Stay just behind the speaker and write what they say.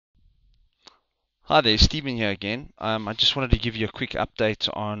Hi there, Stephen here again. I just wanted to give you a quick update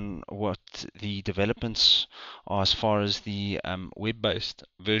on what the developments are as far as the web-based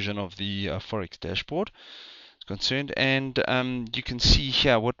version of the Forex Dashboard is concerned. And you can see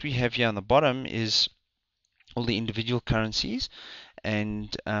here what we have here on the bottom is all the individual currencies,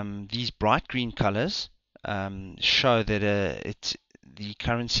 and these bright green colors show that the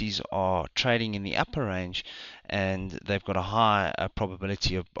currencies are trading in the upper range, and they've got a high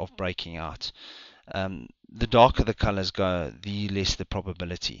probability of breaking out. The darker the colors go, the less the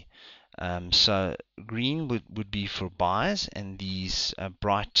probability. So green would be for buys, and these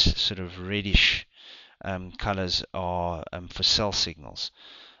bright sort of reddish colors are for sell signals.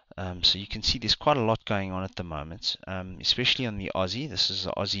 So you can see there's quite a lot going on at the moment, especially on the Aussie. This is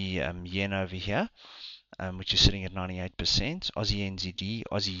the Aussie yen over here, which is sitting at 98%. Aussie NZD,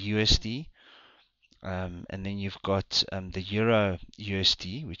 Aussie USD, and then you've got the Euro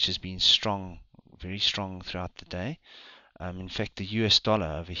USD, which has been strong, very strong throughout the day. In fact, the US dollar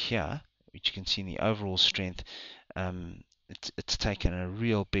over here, which you can see in the overall strength, it's taken a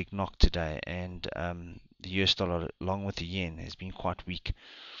real big knock today, and the US dollar, along with the yen, has been quite weak.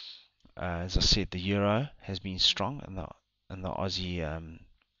 As I said, the euro has been strong, and the Aussie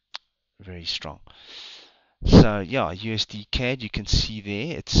very strong. So yeah, USD CAD, you can see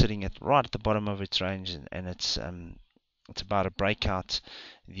there, it's sitting at right at the bottom of its range, and it's about to break out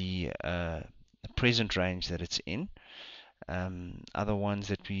the present range that it's in. Other ones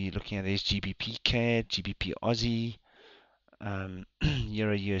that we're looking at, there's GBP CAD, GBP Aussie,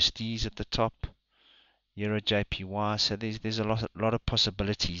 Euro USDs at the top, Euro JPY. So there's a lot of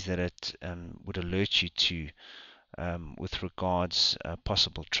possibilities that it would alert you to with regards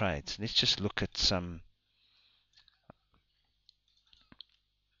possible trades. Let's just look at some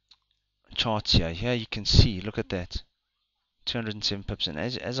charts here. Here you can see, look at that, 207 pips. And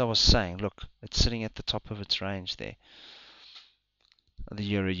as I was saying, look, it's sitting at the top of its range there, the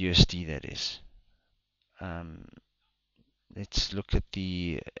Euro USD that is. Um, let's look at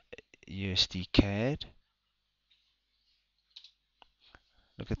the USD CAD.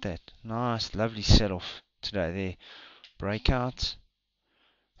 Look at that, nice, lovely sell-off today there. Breakout,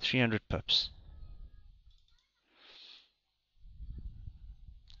 300 pips.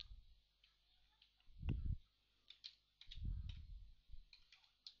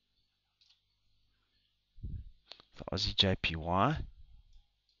 The Aussie JPY,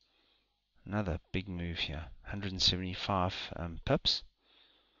 another big move here, 175 pips.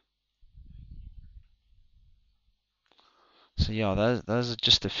 So yeah, those are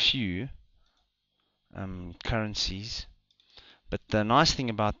just a few currencies. But the nice thing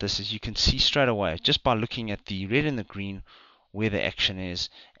about this is you can see straight away, just by looking at the red and the green, where the action is,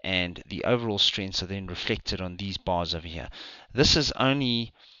 and the overall strengths are then reflected on these bars over here. This is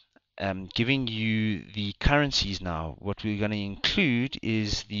only giving you the currencies now. What we're going to include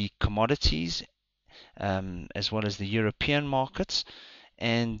is the commodities, as well as the European markets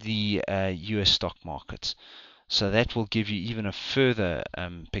and the US stock markets. So that will give you even a further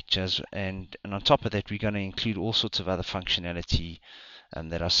pictures, and on top of that, we're going to include all sorts of other functionality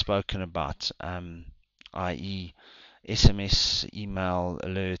that I've spoken about, i.e. SMS, email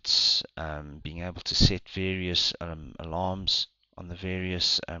alerts, being able to set various alarms on the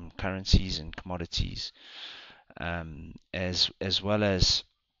various currencies and commodities, as well as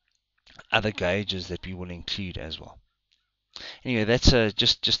other gauges that we will include as well. Anyway, that's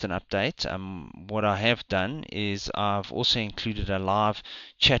just an update. What I have done is I've also included a live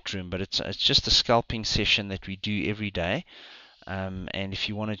chat room, but it's just a scalping session that we do every day. And if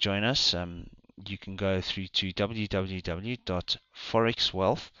you want to join us, you can go through to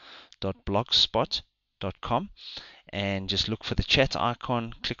www.forexwealth.blogspot.com and just look for the chat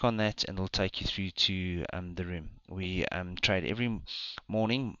icon, click on that, and it'll take you through to the room. We trade every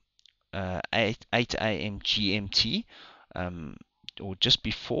morning, 8 a.m. GMT, or just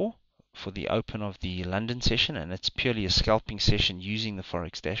before, for the open of the London session, and it's purely a scalping session using the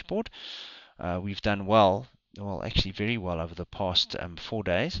Forex Dashboard. We've done well, actually very well over the past 4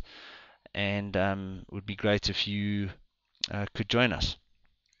 days, and it would be great if you could join us.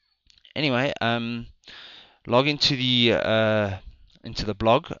 Anyway, log into the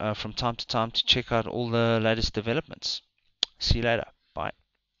blog from time to time to check out all the latest developments. See you later.